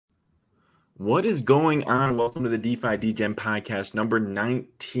What is going on? Welcome to the Defi Degen podcast, number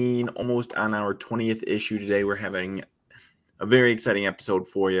 19, almost on our 20th issue today. We're having a very exciting episode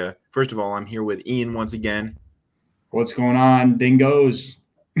for you. First of all, I'm here with Ian once again. What's going on, Dingoos?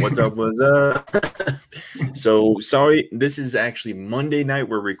 What's up? What's up? So sorry, this is actually Monday night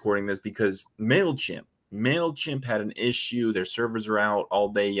we're recording this because MailChimp had an issue. Their servers are out all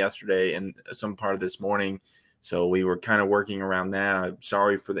day yesterday and some part of this morning. So we were kind of working around that. I'm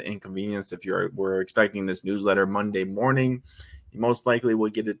sorry for the inconvenience. If we're expecting this newsletter Monday morning, you most likely will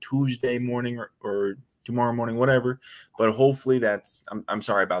get it Tuesday morning or tomorrow morning, whatever. But hopefully I'm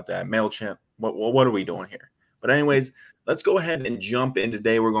sorry about that. MailChimp, what are we doing here? But anyways, let's go ahead and jump in.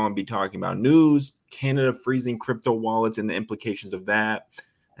 Today we're going to be talking about news, Canada freezing crypto wallets and the implications of that.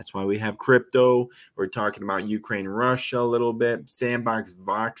 That's why we have crypto. We're talking about Ukraine, Russia a little bit. Sandbox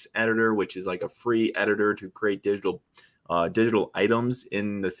Vox editor, which is like a free editor to create digital items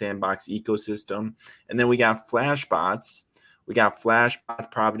in the Sandbox ecosystem. And then we got Flashbots. We got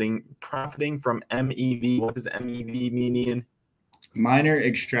Flashbots profiting from MEV. What does MEV mean? Minor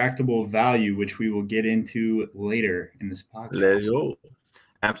extractable value, which we will get into later in this podcast. Let's go.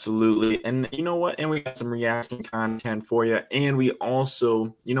 Absolutely. And you know what? And we got some reaction content for you. And we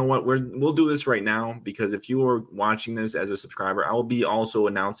also, you know what? We'll do this right now because if you are watching this as a subscriber, I will be also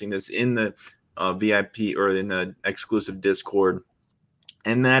announcing this in the VIP or in the exclusive Discord.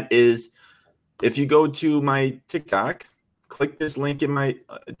 And that is, if you go to my TikTok, click this link in my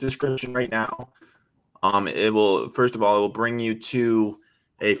description right now. It will, first of all, it will bring you to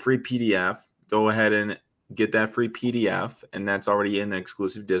a free PDF. Go ahead and get that free PDF, and that's already in the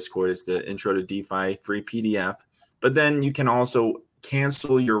exclusive Discord. It's the Intro to DeFi free PDF. But then you can also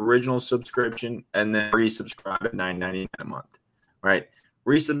cancel your original subscription and then resubscribe at $9.99 a month, right?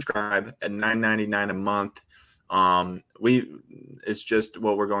 Resubscribe at $9.99 a month. It's just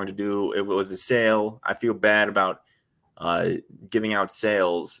what we're going to do. It was a sale. I feel bad about giving out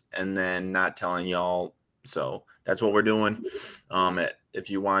sales and then not telling y'all. So that's what we're doing. If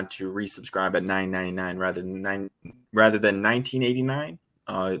you want to resubscribe at $9.99 rather than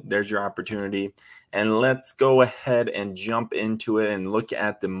 $19.89, there's your opportunity. And let's go ahead and jump into it and look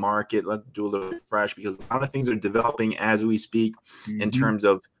at the market. Let's do a little refresh because a lot of things are developing as we speak in terms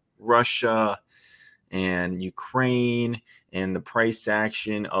of Russia and Ukraine and the price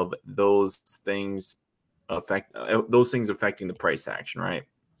action of those things affecting the price action, right?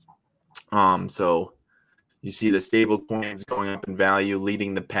 So you see the stable coins going up in value,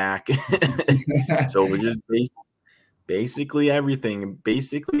 leading the pack. So we're just basically everything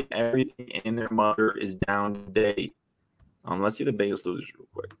in their mother is down today. Let's see the biggest losers real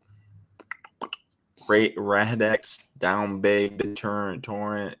quick. Great Radex down big, the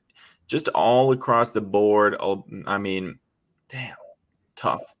torrent, just all across the board. Oh, I mean, damn,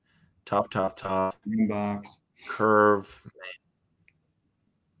 tough. Box. Curve.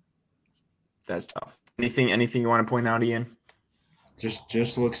 That's tough. Anything you want to point out, Ian?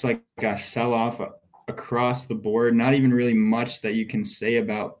 Just looks like a sell-off across the board. Not even really much that you can say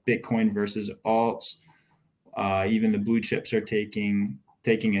about Bitcoin versus alts. Even the blue chips are taking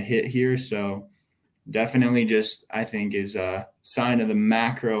a hit here. So definitely just, I think, is a sign of the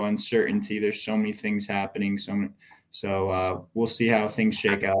macro uncertainty. There's so many things happening. So we'll see how things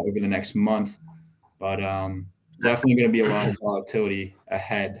shake out over the next month. But definitely going to be a lot of volatility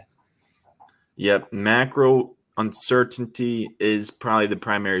ahead. Yep. Macro uncertainty is probably the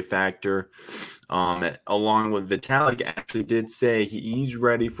primary factor. Along with Vitalik actually did say he's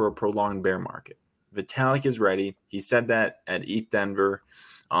ready for a prolonged bear market. Vitalik is ready. He said that at ETH Denver.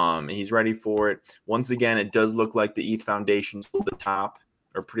 He's ready for it. Once again, it does look like the ETH Foundation's at the top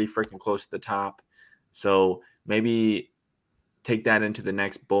or pretty freaking close to the top. So maybe take that into the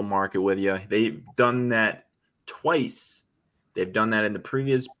next bull market with you. They've done that twice. They've done that in the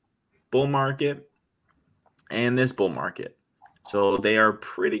previous bull market and this bull market. So they are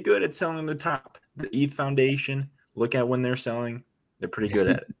pretty good at selling the top. The ETH Foundation, look at when they're selling. They're pretty good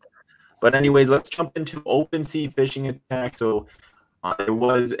at it. But anyways, let's jump into OpenSea phishing attack. So there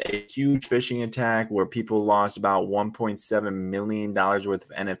was a huge phishing attack where people lost about $1.7 million worth of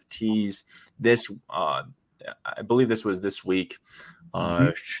NFTs. This, I believe this was this week.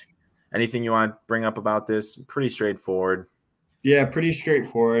 Anything you want to bring up about this? Pretty straightforward. Yeah, pretty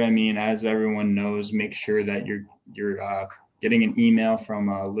straightforward. I mean, as everyone knows, make sure that you're getting an email from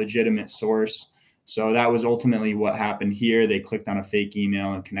a legitimate source. So that was ultimately what happened here. They clicked on a fake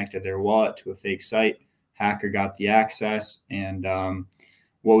email and connected their wallet to a fake site. Hacker got the access. And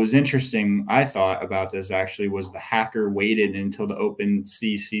what was interesting, I thought, about this actually was the hacker waited until the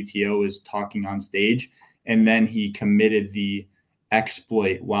OpenSea CTO was talking on stage, and then he committed the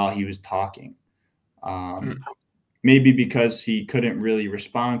exploit while he was talking. Maybe because he couldn't really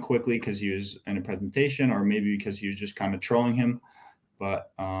respond quickly because he was in a presentation, or maybe because he was just kind of trolling him.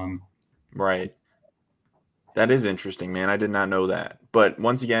 But right. That is interesting, man. I did not know that. But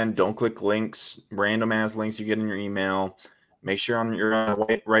once again, don't click links, random ass links you get in your email. Make sure on your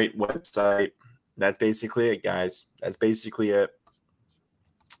right website. That's basically it, guys. That's basically it.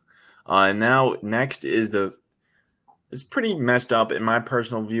 And now next is it's pretty messed up in my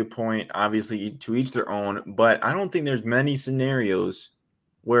personal viewpoint. Obviously, to each their own. But I don't think there's many scenarios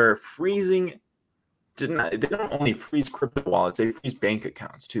where freezing they don't only freeze crypto wallets, they freeze bank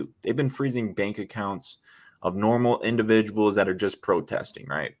accounts too. They've been freezing bank accounts of normal individuals that are just protesting,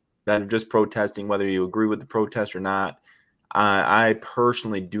 right? That are just protesting, whether you agree with the protest or not. I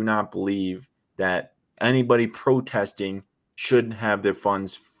personally do not believe that anybody protesting should have their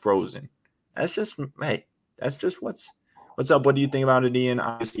funds frozen. That's just, hey, that's just what's up. What do you think about it, Ian?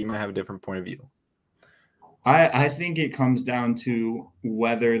 Obviously, you might have a different point of view. I think it comes down to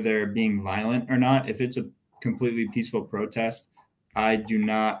whether they're being violent or not. If it's a completely peaceful protest, I do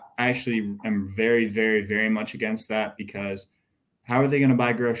not actually am very, very, very much against that, because how are they going to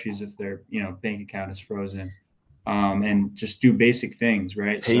buy groceries if their bank account is frozen? And just do basic things,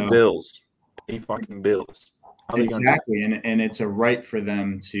 right? Pay bills, pay fucking bills. Exactly, and it's a right for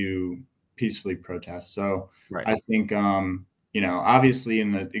them to peacefully protest. So right. I think obviously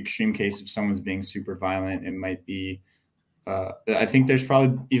in the extreme case, if someone's being super violent, it might be. I think there's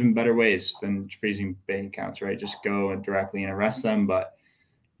probably even better ways than freezing bank accounts, right? Just go directly and arrest them. But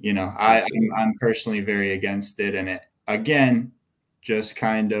I'm personally very against it, and it again just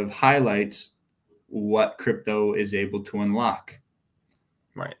kind of highlights what crypto is able to unlock.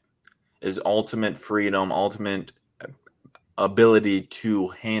 Right, is ultimate freedom, ultimate ability to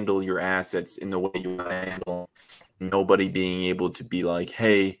handle your assets in the way you want to handle. Nobody being able to be like,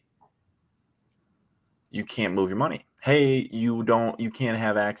 hey, you can't move your money. Hey, you can't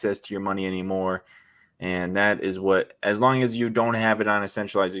have access to your money anymore. And that is what, as long as you don't have it on a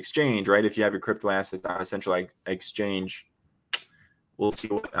centralized exchange, right? If you have your crypto assets on a centralized exchange, we'll see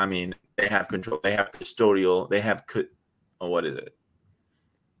what, I mean, they have control. They have custodial. They have, what is it?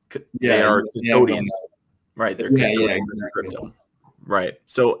 They are custodians. Right. They're custodians of crypto. Right.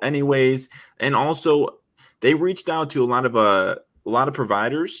 So anyways, and also they reached out to a lot of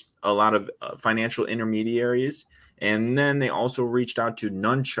providers, a lot of financial intermediaries, and then they also reached out to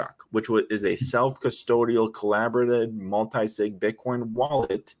Nunchuck, which is a self-custodial collaborative multi-sig Bitcoin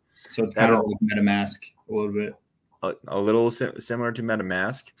wallet. So it's kind of like MetaMask a little bit. A little similar to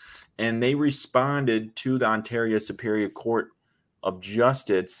MetaMask. And they responded to the Ontario Superior Court of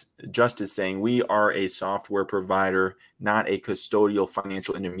Justice saying, we are a software provider, not a custodial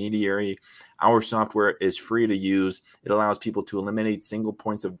financial intermediary. Our software is free to use. It allows people to eliminate single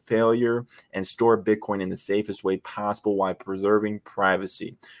points of failure and store Bitcoin in the safest way possible while preserving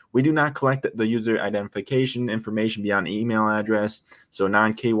privacy. We do not collect the user identification information beyond email address, so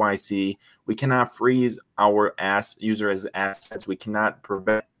non-KYC. We cannot freeze our users' assets. We cannot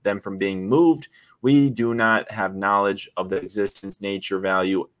prevent them from being moved. We do not have knowledge of the existence, nature,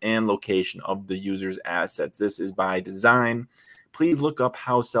 value, and location of the user's assets. This is by design. Please look up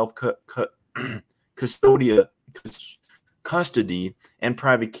how custody and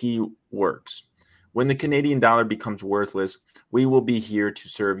private key works. When the Canadian dollar becomes worthless, we will be here to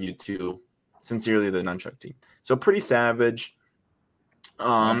serve you too. Sincerely, the Nunchuck team. So pretty savage.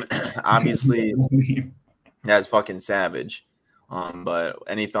 Obviously, that's fucking savage. But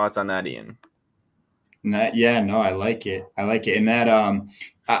any thoughts on that, Ian? I like it. And that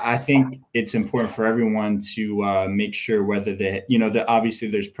I think it's important for everyone to make sure whether they, that obviously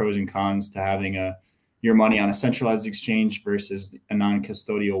there's pros and cons to having your money on a centralized exchange versus a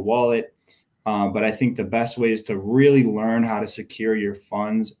non-custodial wallet. But I think the best way is to really learn how to secure your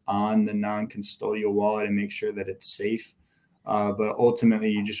funds on the non-custodial wallet and make sure that it's safe. But ultimately,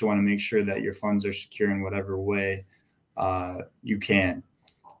 you just want to make sure that your funds are secure in whatever way you can.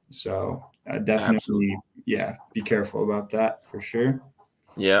 So definitely, absolutely. Be careful about that for sure.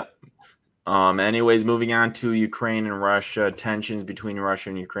 Yeah. Anyways, moving on to Ukraine and Russia. Tensions between Russia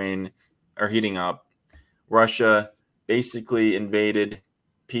and Ukraine are heating up. Russia basically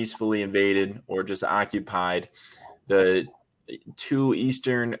peacefully invaded, or just occupied the two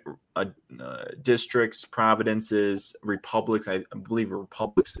eastern districts, provinces, republics. I believe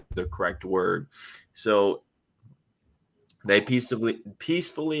republics is the correct word. So they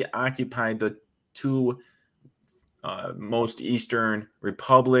peacefully occupied the two most eastern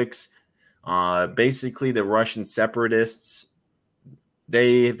republics. Basically, the Russian separatists,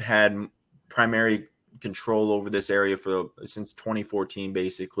 they've had primary control over this area since 2014,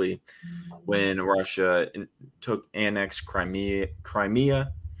 basically, when Russia annexed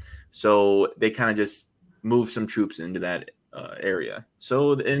Crimea. So they kind of just moved some troops into that area.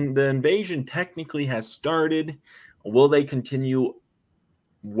 So the invasion technically has started. Will they continue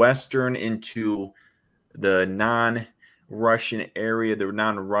western into the non-Russian area, the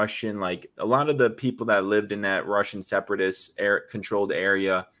non-Russian, like a lot of the people that lived in that Russian separatist controlled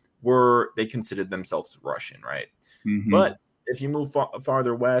area they considered themselves Russian, right? But if you move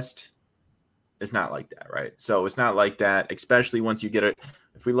farther west, it's not like that, right? So it's not like that, especially once you get it.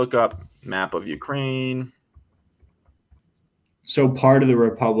 If we look up map of Ukraine. So part of the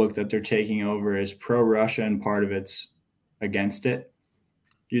republic that they're taking over is pro-Russia and part of it's against it,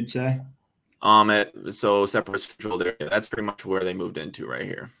 you'd say? So separatist controlled area. That's pretty much where they moved into right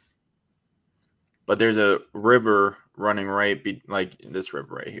here. But there's a river running like this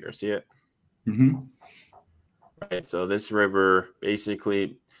river right here. See it? Right. So this river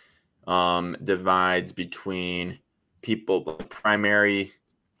basically divides between people, primary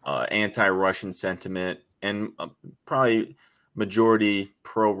anti-Russian sentiment and probably majority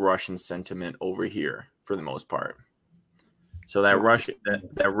pro-Russian sentiment over here for the most part. So that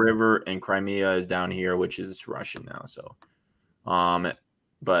that river and Crimea is down here, which is Russian now. So,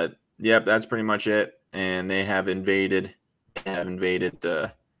 but yep, that's pretty much it. And they have invaded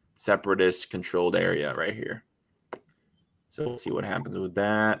the separatist controlled area right here. So we'll see what happens with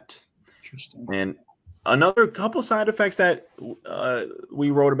that. Interesting. And another couple side effects that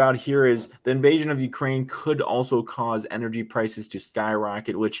we wrote about here is the invasion of Ukraine could also cause energy prices to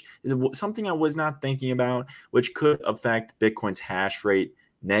skyrocket, which is something I was not thinking about, which could affect Bitcoin's hash rate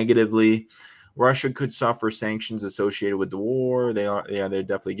negatively. Russia could suffer sanctions associated with the war. They're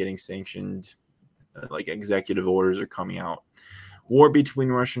definitely getting sanctioned. Like executive orders are coming out. War between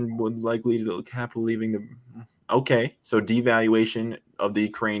Russia would likely lead to capital leaving the. Okay, so devaluation of the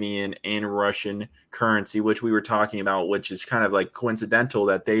Ukrainian and Russian currency, which we were talking about, which is kind of like coincidental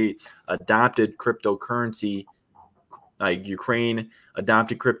that they adopted cryptocurrency. Like Ukraine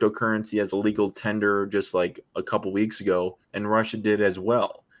adopted cryptocurrency as a legal tender just like a couple weeks ago, and Russia did as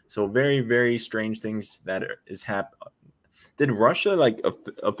well. So very, very strange things that is happening. Did Russia like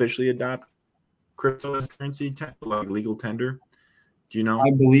officially adopt crypto as currency, like legal tender? Do you know?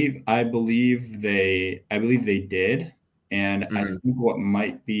 I believe they did. And I think what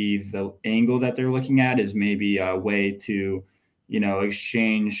might be the angle that they're looking at is maybe a way to,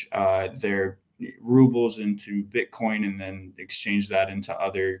 exchange their rubles into Bitcoin and then exchange that into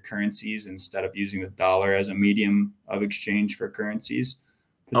other currencies instead of using the dollar as a medium of exchange for currencies.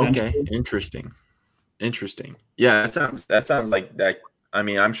 Okay, interesting. Yeah, that sounds like that. I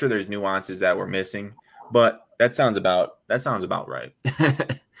mean, I'm sure there's nuances that we're missing, but that sounds about right.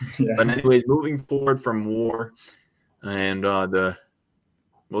 Yeah. But anyways, moving forward from war, and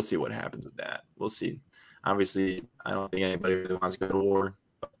we'll see what happens with that. We'll see. Obviously, I don't think anybody really wants to go to war.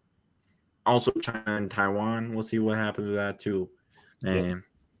 Also, China and Taiwan. We'll see what happens with that too. Man,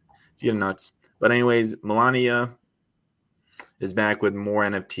 it's getting nuts. But anyways, Melania is back with more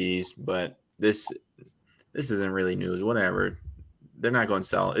NFTs, but this isn't really news. Whatever. They're not going to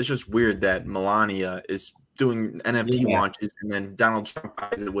sell. It's just weird that Melania is doing NFT launches and then Donald Trump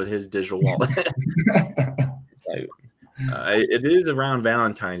buys it with his digital wallet. It's like, it is around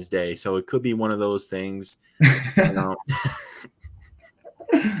Valentine's Day, so it could be one of those things.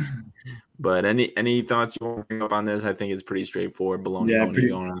 But any thoughts you want to bring up on this? I think it's pretty straightforward.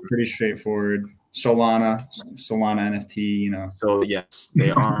 Pretty straightforward. Solana NFT, So yes, they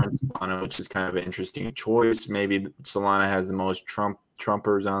are on Solana, which is kind of an interesting choice. Maybe Solana has the most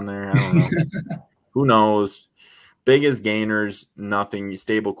Trumpers on there. I don't know. Who knows? Biggest gainers, nothing.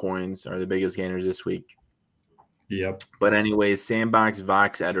 Stable coins are the biggest gainers this week. Yep. But anyways, Sandbox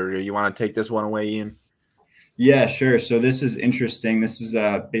Vox editor. You want to take this one away, Ian? Yeah, sure. So this is interesting. This is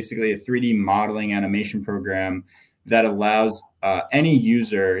basically a 3D modeling animation program that allows any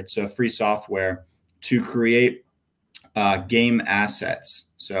user, it's a free software, to create game assets.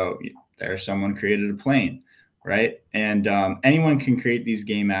 So there's someone created a plane, right? And anyone can create these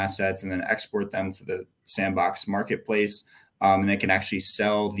game assets and then export them to the Sandbox marketplace, and they can actually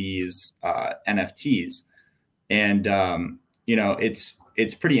sell these NFTs. And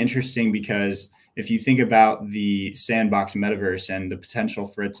it's pretty interesting because if you think about the Sandbox metaverse and the potential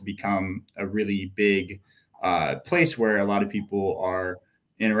for it to become a really big place where a lot of people are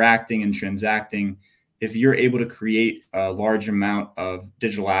interacting and transacting, if you're able to create a large amount of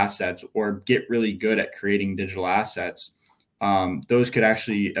digital assets or get really good at creating digital assets, those could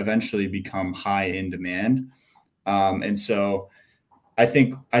actually eventually become high in demand. And so I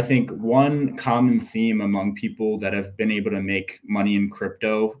think one common theme among people that have been able to make money in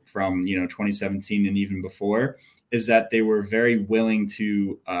crypto from 2017 and even before is that they were very willing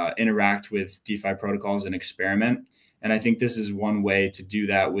to interact with DeFi protocols and experiment. And I think this is one way to do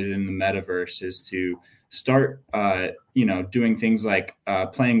that within the metaverse is to start doing things like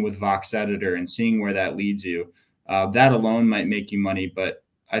playing with Vox Editor and seeing where that leads you. That alone might make you money, but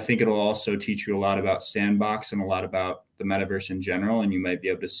I think it'll also teach you a lot about Sandbox and a lot about the metaverse in general, and you might be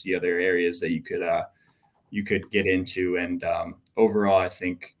able to see other areas that you could get into. And overall, I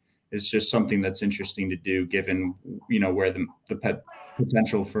think it's just something that's interesting to do, given where the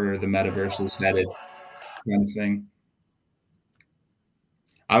potential for the metaverse is headed, kind of thing.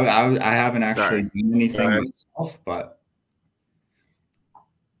 I haven't actually done anything myself, but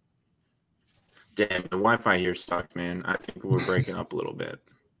damn, the Wi-Fi here sucks, man. I think we're breaking up a little bit.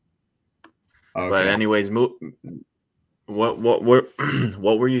 okay. But anyways, what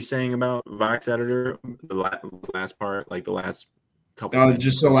were you saying about Vox Editor? The last part, like the last couple.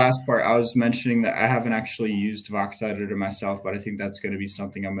 Just the last part. I was mentioning that I haven't actually used Vox Editor myself, but I think that's going to be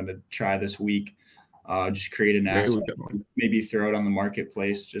something I'm going to try this week. Just create an asset, maybe throw it on the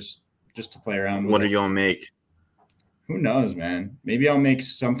marketplace, just to play around with. What are you gonna make? Who knows, man? Maybe I'll make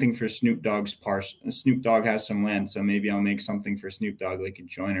something for Snoop Dogg's parse. Snoop Dogg has some land, so maybe I'll make something for Snoop Dogg, like a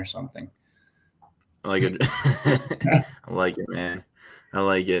joint or something. I like it. I like it, man. I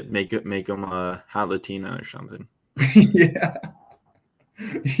like it. Make them a hot Latina or something. Yeah.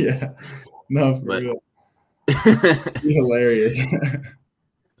 No, for real. Hilarious.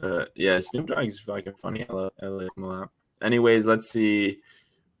 Yeah, Snoop Dogg's fucking funny. I like him a lot. Anyways, let's see.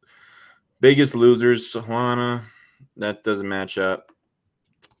 Biggest losers, Solana. That doesn't match up.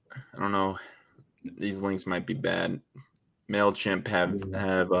 I don't know. These links might be bad. MailChimp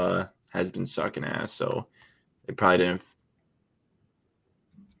has been sucking ass, so they probably didn't.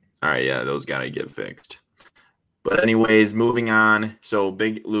 All right, yeah, those gotta get fixed. But anyways, moving on. So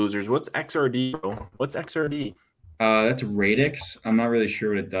big losers. What's XRD, bro? What's XRD? That's Radix. I'm not really sure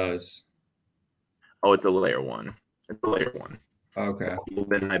what it does. Oh, it's a layer one. It's a layer one. Okay. People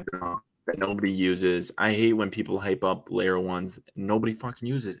been hyping up that nobody uses. I hate when people hype up layer ones. Nobody fucking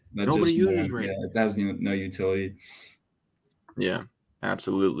uses it. Nobody uses it. Yeah, it has no utility. Yeah,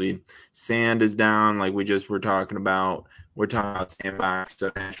 absolutely. Sand is down, like we just were talking about. We're talking about Sandbox,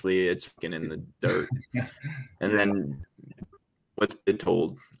 so actually it's fucking in the dirt. And then what's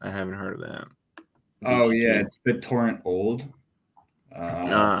BitTorrent? I haven't heard of that. Oh yeah, it's BitTorrent old.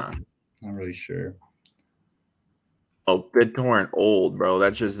 Not really sure. Oh, BitTorrent old, bro.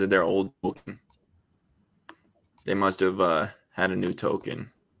 That's just their old token. They must have had a new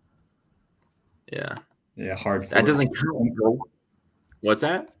token. Yeah. Yeah, hard fork. That doesn't count, bro. What's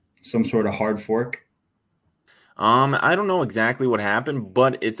that? Some sort of hard fork. I don't know exactly what happened,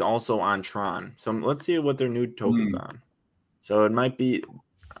 but it's also on Tron. So let's see what their new token's on. So it might be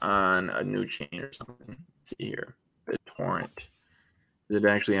on a new chain or something. Let's see here. BitTorrent. Is it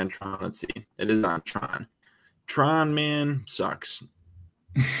actually on Tron? Let's see. It is on Tron. Tron, man, sucks.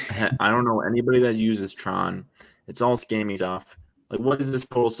 I don't know anybody that uses Tron. It's all scammy stuff. Like, what is this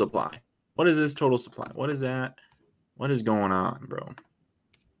total supply? What is this total supply? What is that? What is going on, bro?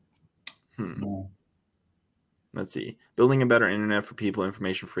 Let's see. Building a better internet for people,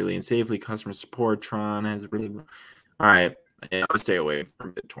 information freely and safely. Customer support. Tron has really. All right. Yeah, I'll stay away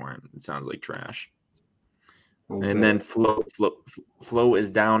from BitTorrent. It sounds like trash. And then Flow is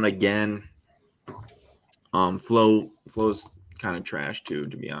down again. Flow's kind of trash too,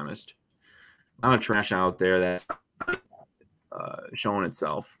 to be honest. A lot of trash out there that's showing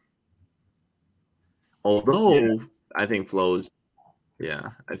itself. Although I think Flow's,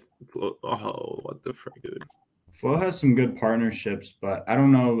 what the frick, dude. Flow has some good partnerships, but I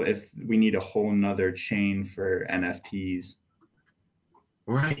don't know if we need a whole nother chain for NFTs.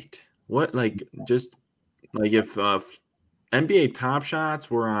 Right. What, like, just like if NBA Top Shots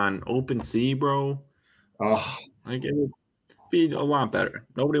were on OpenSea, bro. Oh, like it would be a lot better.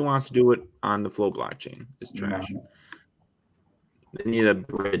 Nobody wants to do it on the Flow blockchain. It's trash. No. They need a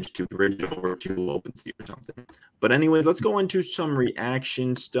bridge over to OpenSea or something. But anyways, let's go into some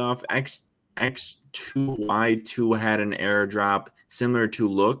reaction stuff. X2Y2 had an airdrop similar to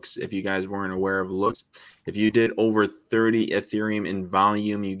Looks. If you guys weren't aware of Looks, if you did over 30 Ethereum in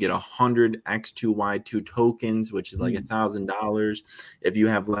volume, you get 100 X2Y2 tokens, which is like $1,000. If you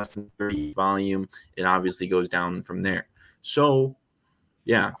have less than 30 volume, it obviously goes down from there. So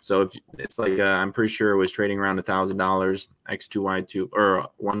yeah, so if it's like I'm pretty sure it was trading around $1,000 X2Y2 or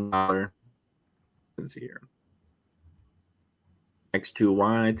 $1. Let's see here.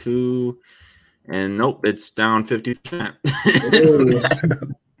 X2Y2. And nope, it's down 50%.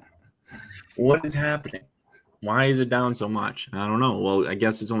 What is happening? Why is it down so much? I don't know. Well, I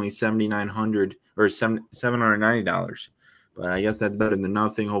guess it's only $7,900 or $790, but I guess that's better than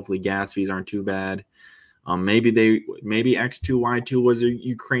nothing. Hopefully, gas fees aren't too bad. Maybe X2Y2 was a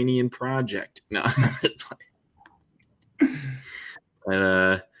Ukrainian project. No,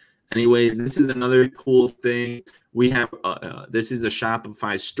 but anyways, this is another cool thing. We have this is a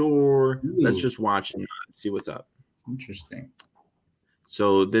Shopify store. Ooh. Let's just watch and see what's up. Interesting.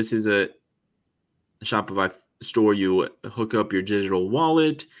 So this is a Shopify store. You hook up your digital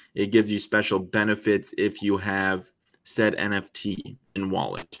wallet. It gives you special benefits if you have said NFT in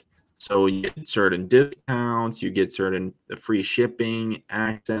wallet. So you get certain discounts, you get certain free shipping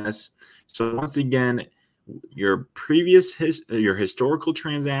access. So once again, your your historical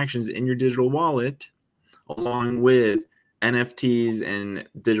transactions in your digital wallet, along with NFTs and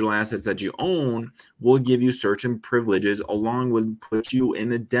digital assets that you own, will give you certain privileges, along with put you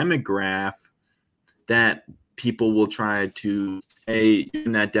in a demographic that people will try to, hey,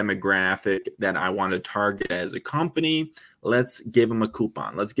 in that demographic that I want to target as a company, let's give them a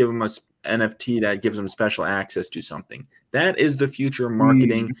coupon. Let's give them a NFT that gives them special access to something. That is the future of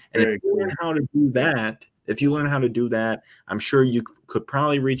marketing. And if you learn how to do that, I'm sure you could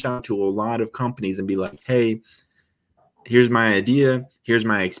probably reach out to a lot of companies and be like, hey, here's my idea. Here's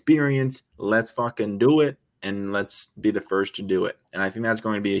my experience. Let's fucking do it. And let's be the first to do it. And I think that's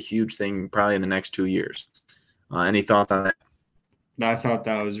going to be a huge thing probably in the next 2 years. Any thoughts on that? I thought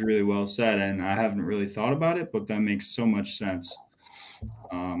that was really well said, and I haven't really thought about it, but that makes so much sense.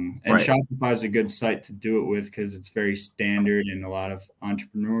 And right. Shopify is a good site to do it with because it's very standard and a lot of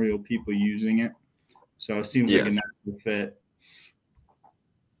entrepreneurial people using it. So it seems like a natural fit.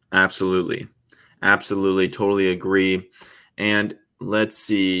 Absolutely. Absolutely. Totally agree. And let's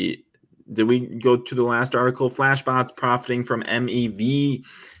see. Did we go to the last article? Flashbots profiting from MEV.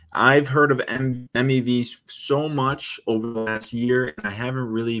 I've heard of MEV so much over the last year, and I haven't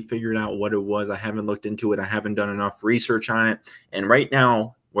really figured out what it was. I haven't looked into it. I haven't done enough research on it. And right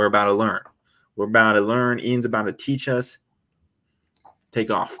now, we're about to learn. We're about to learn. Ian's about to teach us. Take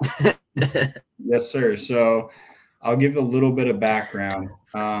off. Yes, sir. So I'll give a little bit of background.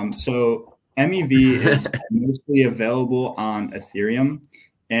 So MEV is mostly available on Ethereum.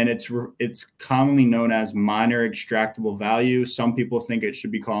 And it's commonly known as miner extractable value. Some people think it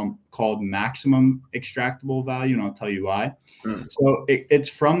should be called maximum extractable value, and I'll tell you why. So it's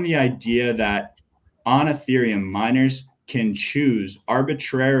from the idea that on Ethereum, miners can choose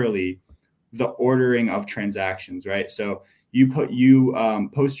arbitrarily the ordering of transactions, right? So you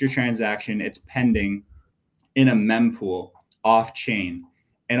post your transaction, it's pending in a mempool off chain,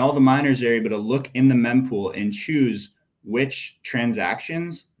 and all the miners are able to look in the mempool and choose which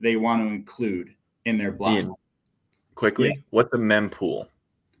transactions they want to include in their block. Ian, quickly, what's a mempool?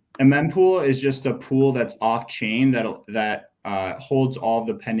 A mempool is just a pool that's off chain that holds all of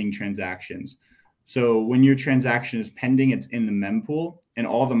the pending transactions. So when your transaction is pending, it's in the mempool, and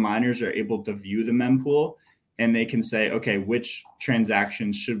all the miners are able to view the mempool, and they can say, okay, which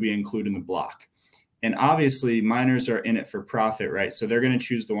transactions should we include in the block? And obviously, miners are in it for profit, right? So they're going to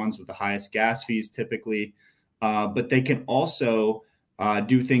choose the ones with the highest gas fees typically. But they can also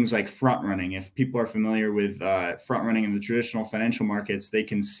do things like front running. If people are familiar with front running in the traditional financial markets, they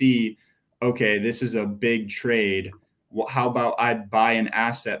can see, okay, this is a big trade. Well, how about I buy an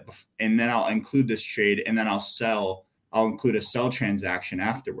asset and then I'll include this trade and then I'll include a sell transaction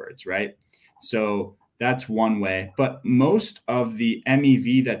afterwards, right? So that's one way. But most of the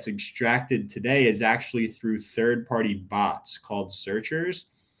MEV that's extracted today is actually through third-party bots called searchers.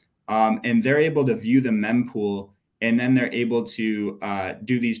 And they're able to view the mempool, and then they're able to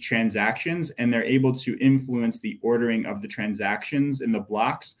do these transactions, and they're able to influence the ordering of the transactions in the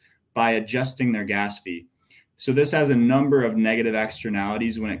blocks by adjusting their gas fee. So this has a number of negative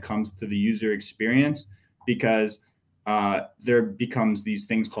externalities when it comes to the user experience, because there becomes these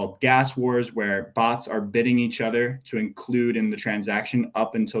things called gas wars where bots are bidding each other to include in the transaction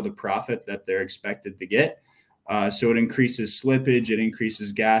up until the profit that they're expected to get. So it increases slippage, it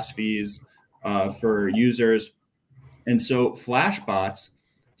increases gas fees for users. And so Flashbots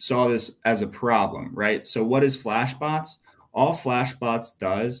saw this as a problem, right? So what is Flashbots? All Flashbots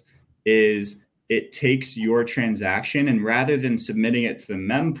does is it takes your transaction, and rather than submitting it to the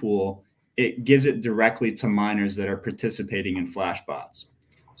mempool, it gives it directly to miners that are participating in Flashbots.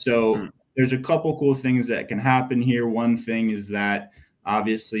 So there's a couple cool things that can happen here. One thing is that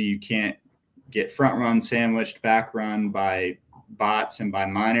obviously you can't get front run sandwiched back run by bots and by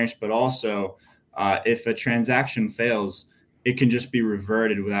miners, but also if a transaction fails, it can just be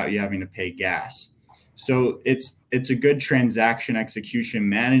reverted without you having to pay gas. So it's a good transaction execution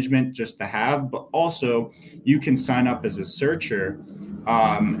management just to have, but also you can sign up as a searcher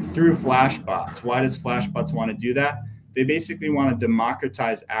through Flashbots. Why does Flashbots want to do that? They basically want to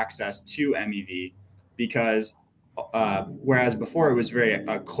democratize access to MEV because whereas before it was very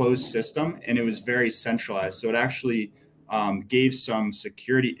a closed system and it was very centralized. So it actually gave some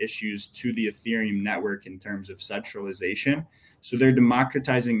security issues to the Ethereum network in terms of centralization. So they're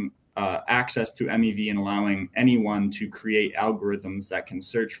democratizing access to MEV and allowing anyone to create algorithms that can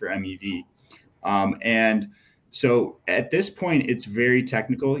search for MEV. And so at this point, it's very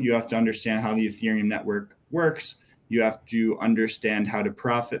technical. You have to understand how the Ethereum network works. You have to understand how to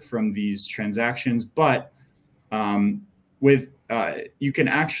profit from these transactions. But you can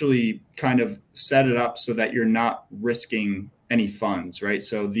actually kind of set it up so that you're not risking any funds, right?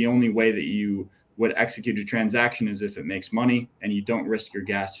 So the only way that you would execute a transaction is if it makes money and you don't risk your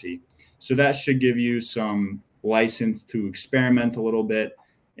gas fee. So that should give you some license to experiment a little bit.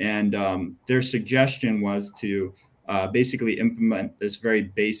 And their suggestion was to basically implement this very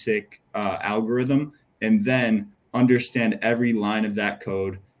basic algorithm and then understand every line of that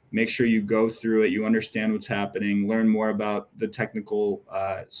code. Make sure you go through it, you understand what's happening, learn more about the technical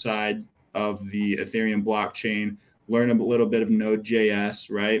side of the Ethereum blockchain, learn a little bit of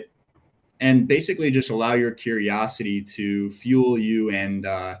Node.js, right? And basically just allow your curiosity to fuel you and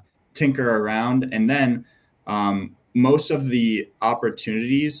tinker around. And then most of the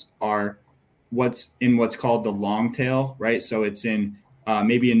opportunities are what's called the long tail, right? So it's in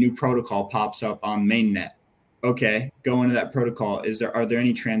maybe a new protocol pops up on mainnet. Okay, go into that protocol. Are there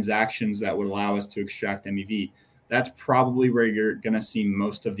any transactions that would allow us to extract MEV? That's probably where you're going to see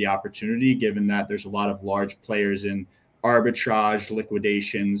most of the opportunity, given that there's a lot of large players in arbitrage,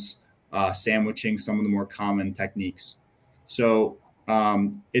 liquidations, sandwiching, some of the more common techniques. So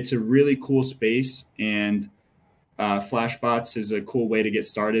it's a really cool space, and Flashbots is a cool way to get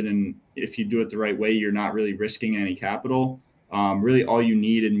started. And if you do it the right way, you're not really risking any capital. Really, all you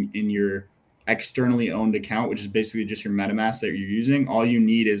need in your externally owned account, which is basically just your MetaMask that you're using, all you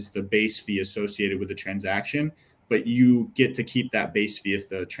need is the base fee associated with the transaction, but you get to keep that base fee if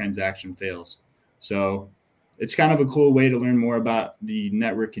the transaction fails. So it's kind of a cool way to learn more about the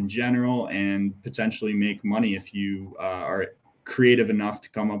network in general and potentially make money if you are creative enough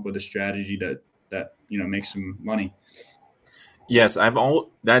to come up with a strategy that makes some money. Yes,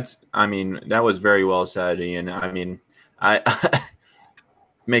 that was very well said, Ian. I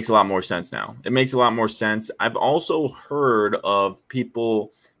makes a lot more sense now. It makes a lot more sense. I've also heard of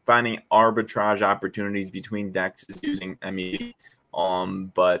people finding arbitrage opportunities between DEXs using MEV,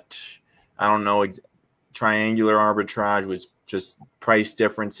 but I don't know. Triangular arbitrage was just price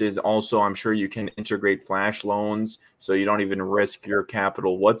differences. Also, I'm sure you can integrate flash loans, so you don't even risk your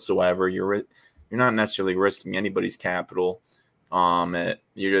capital whatsoever. You're not necessarily risking anybody's capital. You're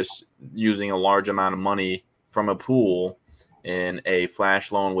just using a large amount of money from a pool in a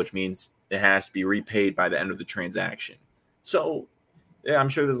flash loan, which means it has to be repaid by the end of the transaction. So yeah, I'm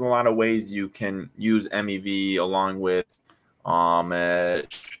sure there's a lot of ways you can use MEV along with I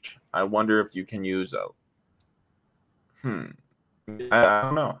wonder if you can use I don't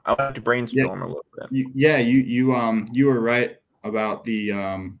know. I'll have to brainstorm a little bit. You were right about the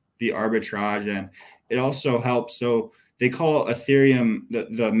arbitrage, and it also helps. So they call Ethereum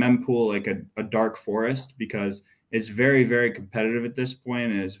the mempool like a dark forest because it's very, very competitive at this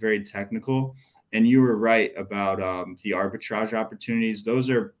point, and it's very technical. And you were right about the arbitrage opportunities. Those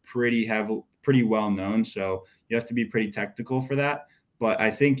are pretty well known. So you have to be pretty technical for that. But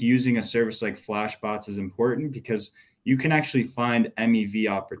I think using a service like Flashbots is important because you can actually find MEV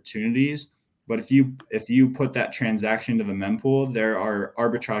opportunities. But if you put that transaction to the mempool, there are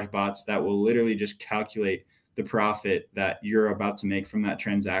arbitrage bots that will literally just calculate the profit that you're about to make from that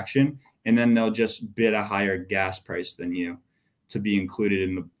transaction, and then they'll just bid a higher gas price than you to be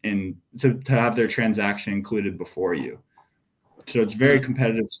included to have their transaction included before you. So it's very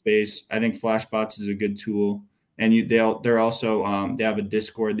competitive space. I think Flashbots is a good tool, and they're also they have a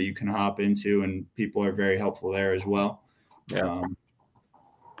Discord that you can hop into, and people are very helpful there as well. Yeah.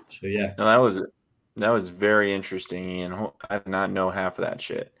 So yeah, no, that was very interesting, and I did not know half of that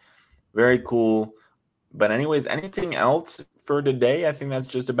shit. Very cool. But anyways, anything else for today? I think that's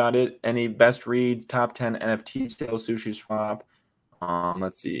just about it. Any best reads, top 10 NFT sales, Sushi Swap.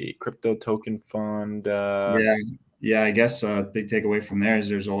 Let's see, crypto token fund. Yeah. I guess a big takeaway from there is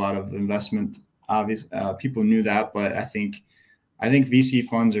there's a lot of investment. Obvious, people knew that, but I think VC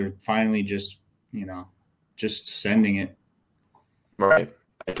funds are finally just sending it. Right,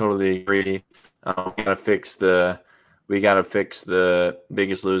 I totally agree. We we got to fix the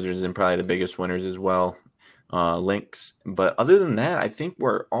biggest losers and probably the biggest winners as well. Links. But other than that, I think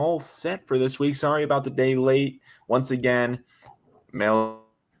we're all set for this week. Sorry about the day late. Once again, MailChimp,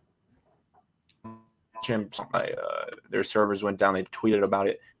 their servers went down. They tweeted about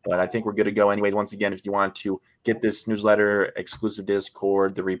it, but I think we're good to go anyway. Once again, if you want to get this newsletter, exclusive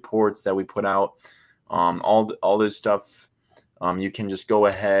Discord, the reports that we put out, all this stuff, you can just go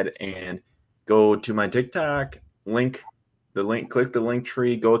ahead and go to my TikTok link. Click the link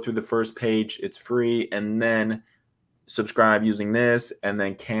tree, go through the first page. It's free, and then subscribe using this, and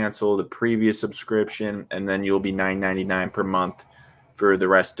then cancel the previous subscription, and then you'll be $9.99 per month for the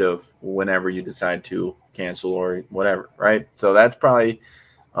rest of whenever you decide to cancel or whatever, right? So that's probably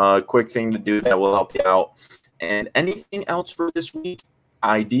a quick thing to do that will help you out. And anything else for this week?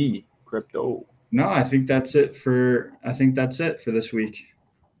 ID crypto. No, I think that's it for this week.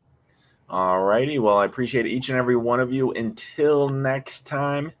 All righty. Well, I appreciate each and every one of you. Until next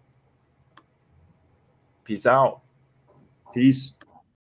time, peace out. Peace.